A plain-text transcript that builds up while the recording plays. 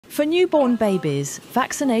For newborn babies,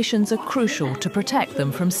 vaccinations are crucial to protect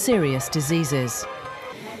them from serious diseases.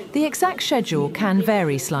 The exact schedule can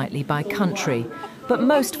vary slightly by country, but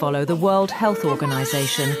most follow the World Health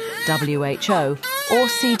Organization, WHO, or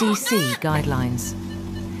CDC guidelines.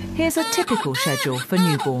 Here's a typical schedule for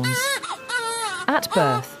newborns. At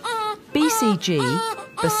birth, BCG,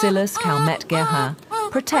 Bacillus calmette-guerin,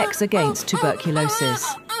 protects against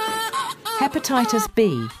tuberculosis. Hepatitis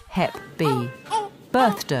B, Hep B,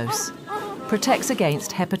 birth dose, protects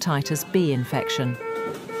against hepatitis B infection.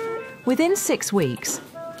 Within 6 weeks,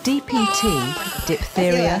 DPT,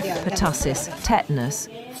 diphtheria, pertussis, tetanus,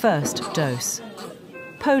 first dose.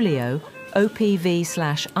 Polio,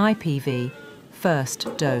 OPV/IPV, first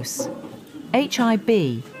dose.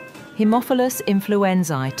 HIB, Haemophilus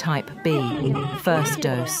influenzae type B, first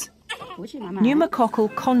dose.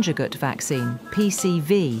 Pneumococcal conjugate vaccine,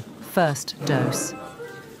 PCV, first dose.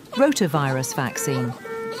 Rotavirusvaccine,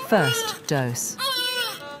 first dose.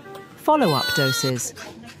 Follow-up doses.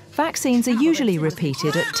 Vaccines are usually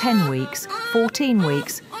repeated at 10 weeks, 14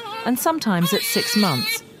 weeks, and sometimes at 6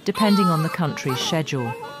 months, depending on the country's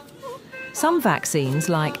schedule. Some vaccines,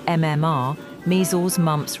 like MMR, measles,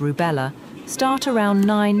 mumps, rubella, start around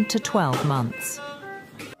 9 to 12 months.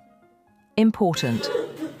 Important.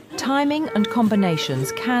 Timing and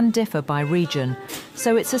combinations can differ by region,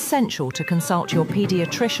 so it's essential to consult your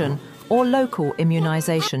pediatrician or local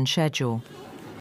immunization schedule.